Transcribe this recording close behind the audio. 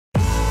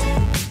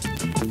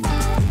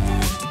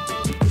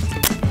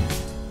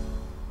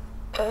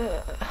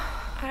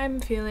I'm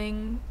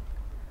feeling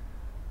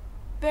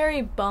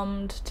very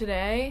bummed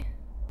today.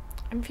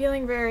 I'm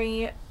feeling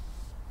very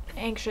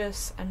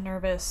anxious and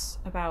nervous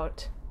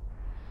about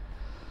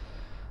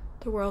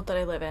the world that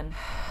I live in.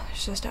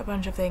 There's just a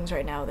bunch of things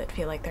right now that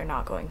feel like they're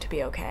not going to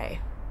be okay,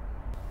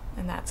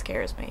 and that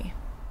scares me.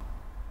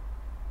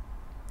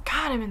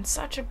 God, I'm in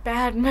such a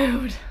bad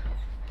mood.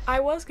 I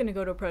was gonna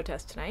go to a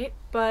protest tonight,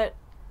 but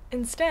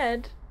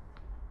instead,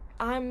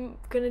 I'm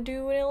gonna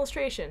do an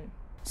illustration.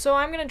 So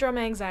I'm gonna draw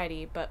my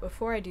anxiety, but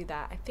before I do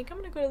that, I think I'm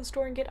gonna go to the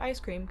store and get ice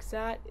cream, because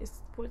that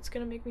is what's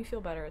gonna make me feel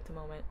better at the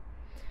moment.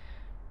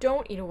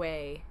 Don't eat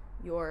away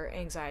your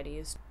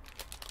anxieties.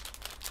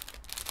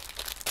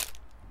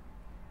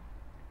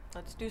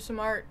 Let's do some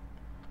art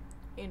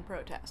in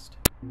protest.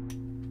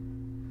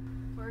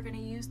 We're gonna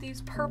use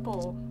these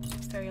purple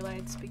fairy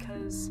lights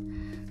because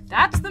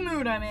that's the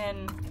mood I'm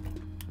in.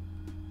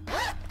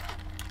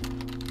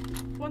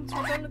 Once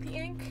we're done with the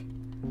ink,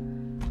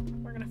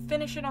 we're gonna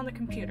finish it on the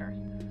computer.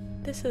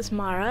 This is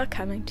Mara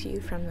coming to you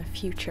from the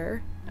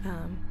future.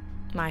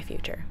 My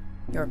future,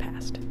 your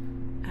past.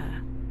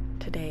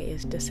 Today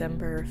is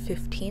December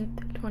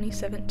 15th,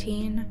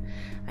 2017.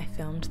 I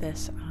filmed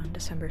this on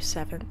December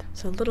 7th,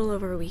 so a little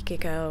over a week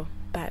ago,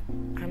 but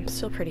I'm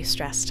still pretty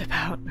stressed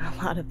about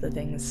a lot of the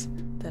things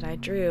that I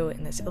drew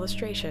in this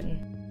illustration.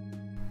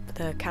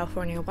 The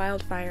California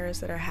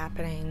wildfires that are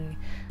happening,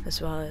 as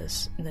well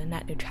as the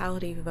net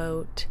neutrality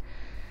vote,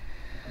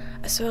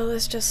 as well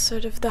as just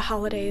sort of the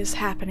holidays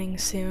happening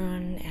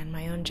soon, and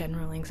my own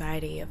general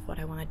anxiety of what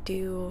I want to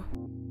do.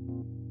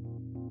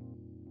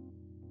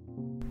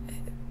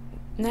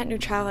 Net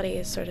neutrality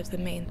is sort of the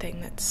main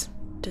thing that's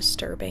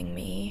disturbing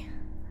me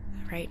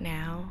right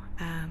now.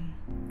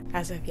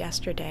 As of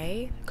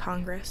yesterday,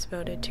 Congress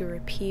voted to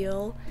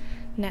repeal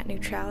net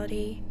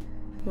neutrality.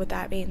 What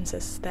that means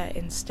is that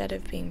instead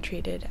of being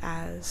treated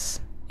as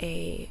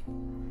a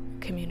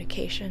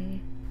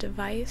communication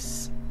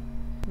device,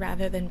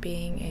 rather than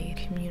being a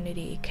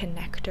community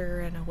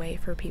connector and a way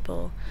for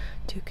people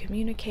to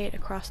communicate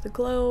across the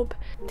globe,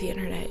 the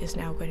internet is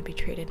now going to be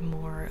treated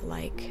more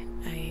like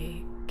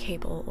a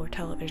cable or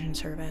television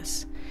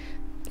service.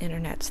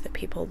 Internets that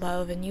people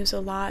love and use a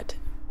lot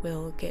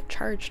will get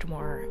charged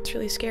more. It's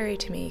really scary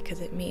to me because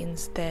it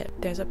means that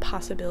there's a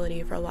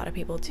possibility for a lot of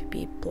people to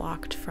be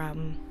blocked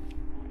from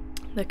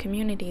the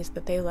communities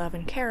that they love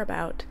and care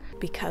about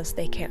because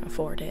they can't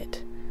afford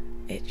it.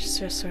 It just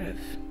sort of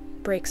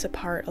breaks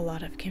apart a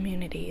lot of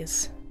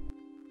communities.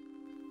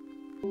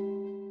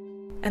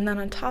 And then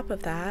on top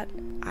of that,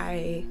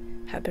 I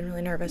have been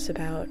really nervous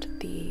about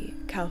the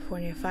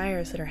California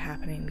fires that are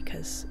happening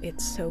because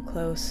it's so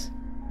close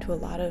to a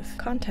lot of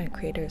content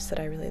creators that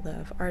I really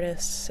love,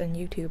 artists and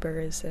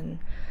YouTubers and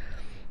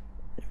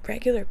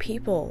regular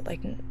people.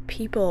 Like,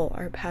 people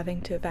are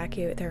having to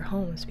evacuate their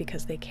homes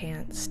because they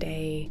can't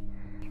stay,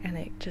 and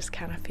it just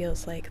kind of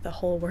feels like the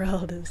whole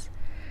world is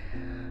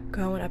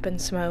going up in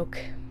smoke.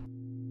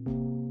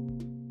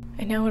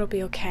 I know it'll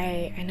be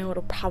okay, I know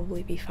it'll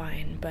probably be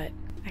fine, but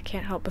I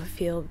can't help but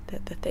feel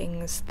that the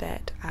things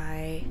that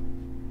I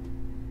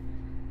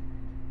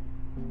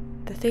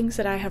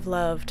have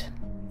loved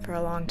for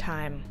a long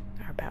time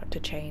are about to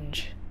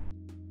change.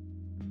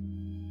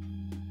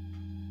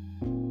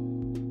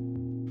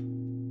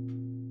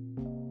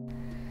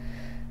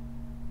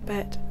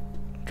 But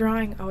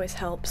drawing always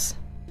helps.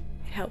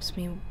 It helps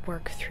me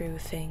work through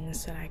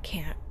things that I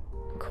can't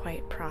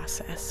quite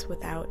process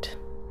without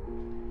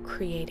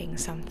creating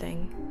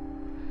something.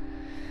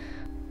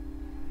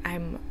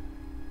 I'm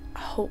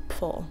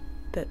hopeful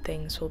that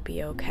things will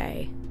be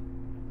okay,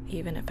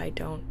 even if I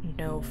don't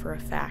know for a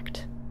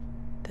fact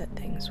that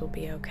things will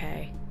be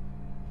okay.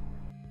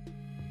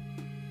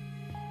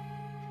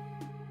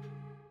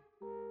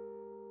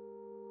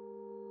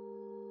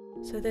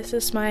 So this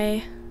is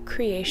my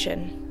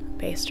creation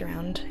based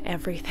around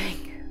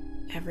everything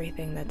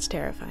that's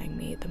terrifying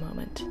me at the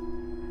moment.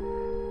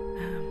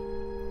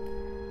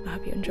 I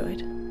hope you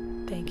enjoyed.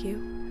 Thank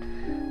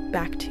you.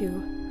 Back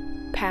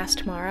to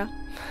past Mara.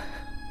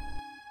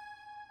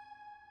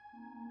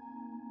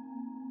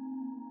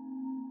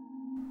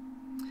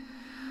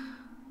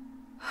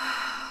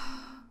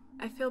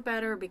 I feel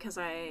better because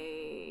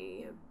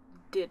I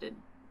did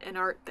an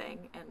art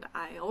thing, and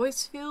I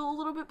always feel a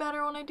little bit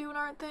better when I do an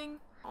art thing.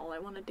 All I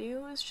want to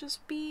do is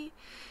just be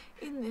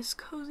in this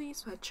cozy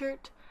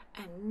sweatshirt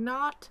and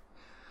not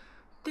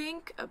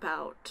think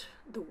about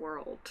the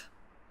world.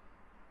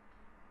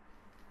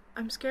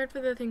 I'm scared for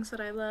the things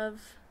that I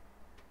love.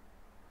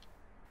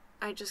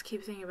 I just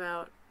keep thinking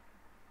about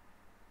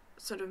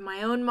sort of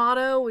my own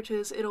motto, which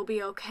is it'll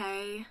be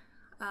okay.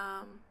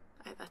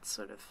 That's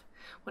sort of,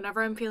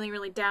 whenever I'm feeling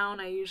really down,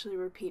 I usually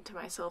repeat to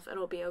myself,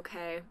 it'll be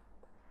okay.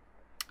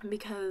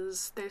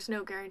 Because there's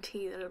no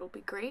guarantee that it'll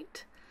be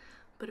great,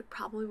 but it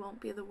probably won't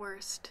be the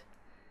worst.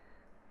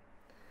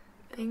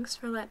 Thanks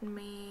for letting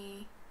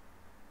me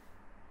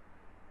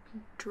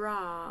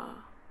draw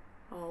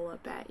all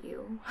up at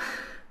you.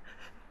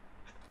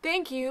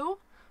 Thank you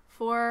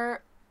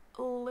for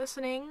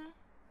listening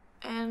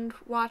and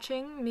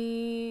watching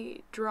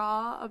me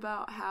draw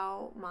about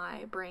how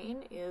my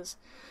brain is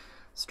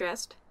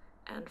stressed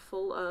and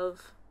full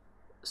of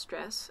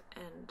stress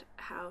and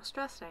how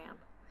stressed I am.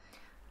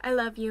 I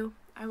love you.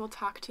 I will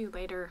talk to you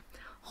later,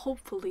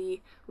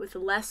 hopefully with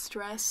less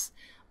stress,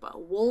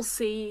 but we'll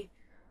see.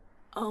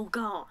 Oh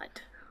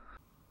God.